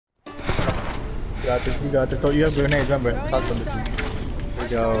You got this, you got this. Don't you have grenades, remember? Toss them. There we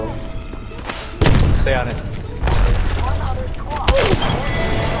go. Stay on it.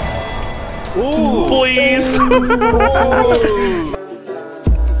 Ooh, boys!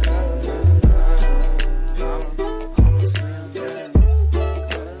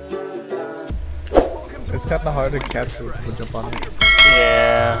 It's kind of hard to capture if you jump on it.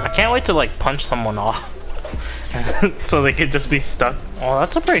 Yeah, I can't wait to like punch someone off. So they could just be stuck. Oh,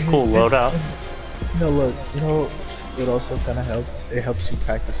 that's a pretty cool loadout. No, look, you know, it also kind of helps. It helps you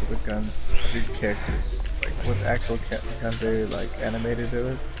practice with the guns of your characters. Like, with actual guns, they're like animated to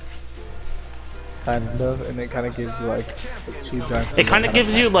it. Kind of, and it kind of gives you like 2 guns. It kind of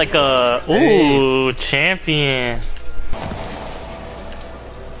gives you like a ooh champion.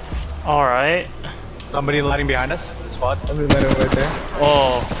 All right. Somebody landing behind us. The squad. Somebody landed right there.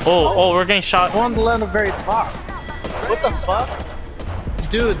 Oh, we're getting shot. One on the very top. What the fuck?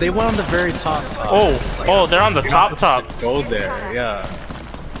 Dude, they went on the very top. Oh, they're on the top. Go there, yeah.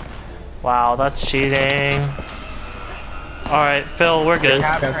 Wow, that's cheating. All right, Phil, we're good.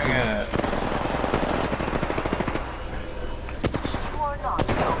 Capturing it.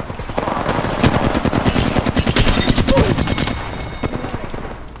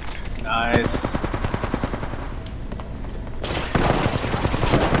 Nice.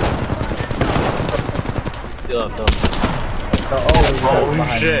 Still up though.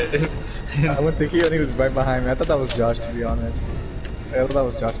 Oh shit. I went to heal and he was right behind me. I thought that was Josh, to be honest. I thought that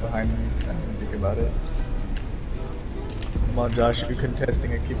was Josh behind me. I didn't think about it. Come on, Josh, you're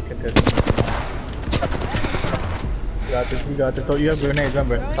contesting it. Keep contesting it. You got this, you got this. Don't you have grenades,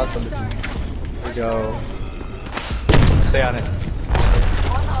 remember? Toss them. There we go. Stay on it.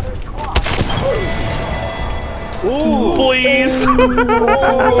 Ooh, boys! I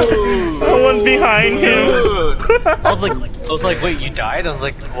went behind him. I was like, wait, you died? I was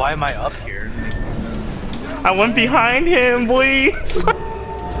like, why am I up here? I went behind him, boys.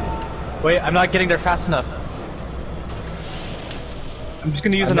 Wait, I'm not getting there fast enough. I'm just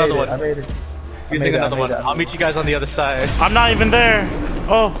gonna use another one. I made it. Using another one. I'll meet you guys on the other side. I'm not even there.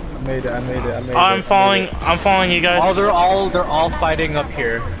 Oh. I made it. I'm following you guys. Oh, they're all fighting up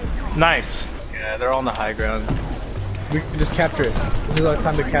here. Nice. Yeah, they're all on the high ground. We can just capture it. This is our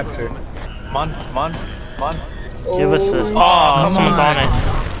time to capture. Come on. Give us this. Oh, someone's on it.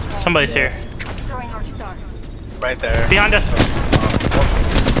 Somebody's here. Right there. Behind us.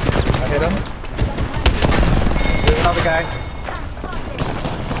 I hit him. There's another guy.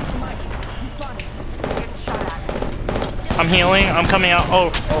 I'm healing. I'm coming out. Oh,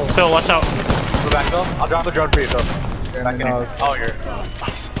 Phil, watch out. Go back, Phil. I'll drop the drone for you, Phil. Yeah, Back in. Oh, you're.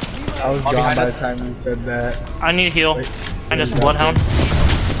 I was gone by the time you said that. I need a heal. And just bloodhound.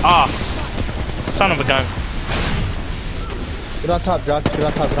 Ah, son of a gun. Get on top, Josh. Get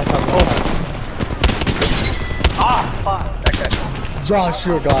on top. Ah, fuck. That guy. Josh,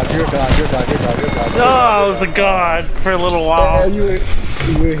 you're God. Oh, I was a god for a little while. You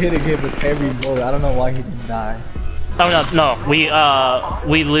were hitting him with every bullet. I don't know why he didn't die. Oh no,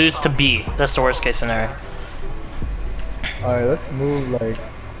 we lose to B. That's the worst case scenario. Alright, let's move like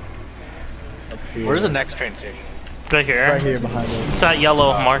up here. Where's the next train station? Right here. Right here behind us. It's that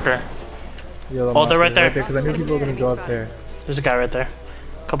yellow marker. Yellow they're right there. Because I knew people were gonna go up there. There's a guy right there.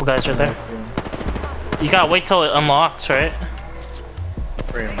 A couple guys right there. I see him. You gotta wait till it unlocks, right?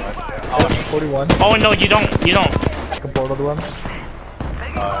 Pretty much, yeah. Oh, 41. Oh no, you don't. Make a portal to him.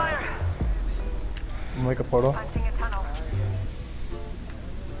 Make a portal.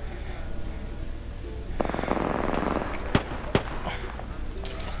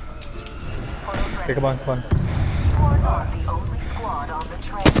 Okay, come on.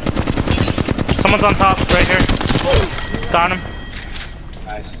 Someone's on top, right here. Got him.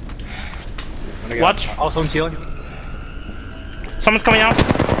 Nice. Watch. Also, I'm healing. Someone's coming out.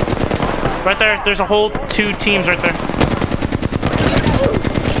 Right there. There's a whole 2 teams right there.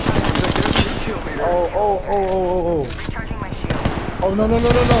 Oh. Oh, no. I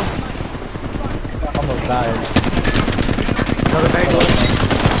almost died. Another bank.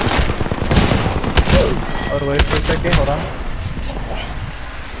 Oh, wait for a second. Hold on.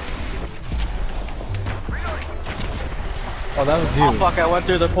 Oh, that was you. Oh, fuck. I went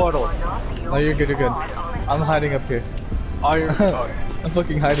through the portal. No, you're good. I'm hiding up here. Oh, you're. I'm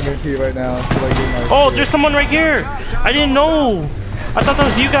fucking hiding up here right now. Oh, there's someone right here. I didn't know. I thought that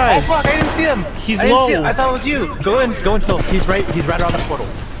was you guys. Oh fuck! I didn't see him. He's I didn't low. see him. I thought it was you. Go in, Phil. He's right around the portal.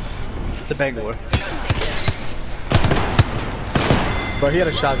 It's a Bangalore. Bro, he had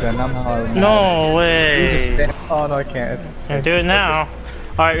a shotgun. I'm hard. No way. Oh no, I can't. Can't do it now.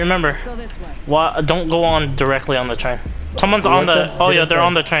 All right, remember. Don't go on directly on the train. Someone's on the. Oh yeah, they're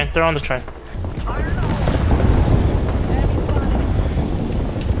on the train. They're on the train.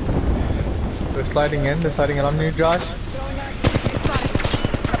 They're sliding in. They're sliding in on you, Josh.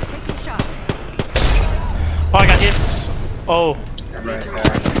 Oh, I got hits. Oh. Right,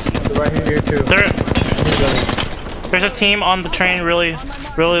 they're right here too. There's a team on the train really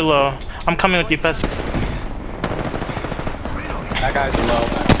low. I'm coming with you, Fed. That guy's low.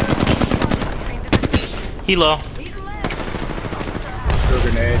 He low. Throw a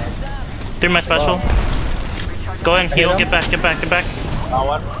grenade. Threw my special. Go ahead and heal. Get back. Got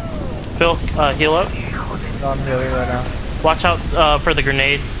one. Phil, heal up. No, I'm healing right now. Watch out for the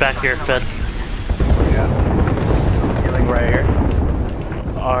grenade back here, Fed. Yeah. Healing right here.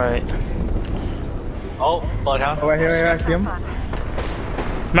 Alright. Oh, Bloodhound. Oh, right here, I see him.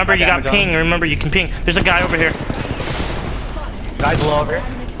 Remember, you got ping. Remember, you can ping. There's a guy over here. Guy's low over here.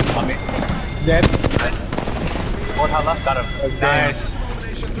 On me. Dead. Bloodhound left. Got him. Nice.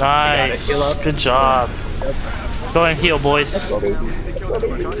 Nice. Heal up. Good job. Yep. Go ahead and heal, boys. Let's go, baby.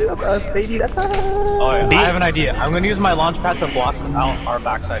 That's us, baby. That's us. Oh, yeah. I have an idea. I'm gonna use my launch pad to block out our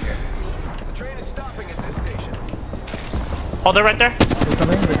backside here. Oh, they're right there. They're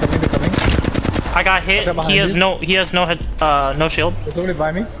coming. I got hit. He has no head, no shield. There's somebody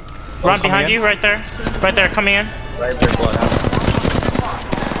by me. Run behind you, right there. Right there, coming in. Right there, Bloodhound.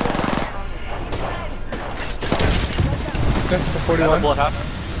 That's the Got the 41. Bloodhound.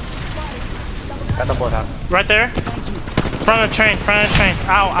 Got the Bloodhound. Right there. Front of the train.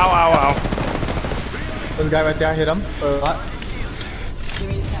 Ow. There's a guy right there. I hit him for a lot.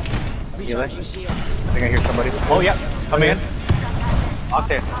 Healing. I think I hear somebody. Oh, yeah. Come in.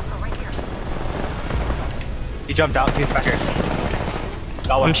 Octane. He jumped out. He's back here.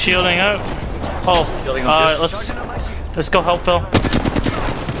 Got one. I'm shielding up. Oh, Shielding him too. let's go help Phil.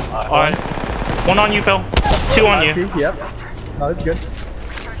 Alright. One on you, Phil. Two on you. Yep. No, it's good.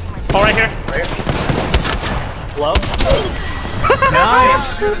 Oh, right here. Right here. Low.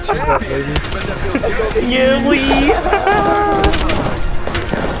 Nice. Yeah, we.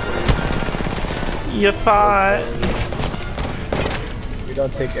 You're fine. We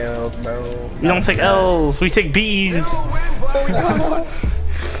don't take L's, bro. We don't take L's. We take B's.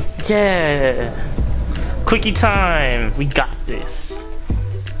 Yeah. Quickie time. We got this.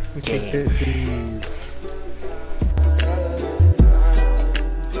 We take the B's.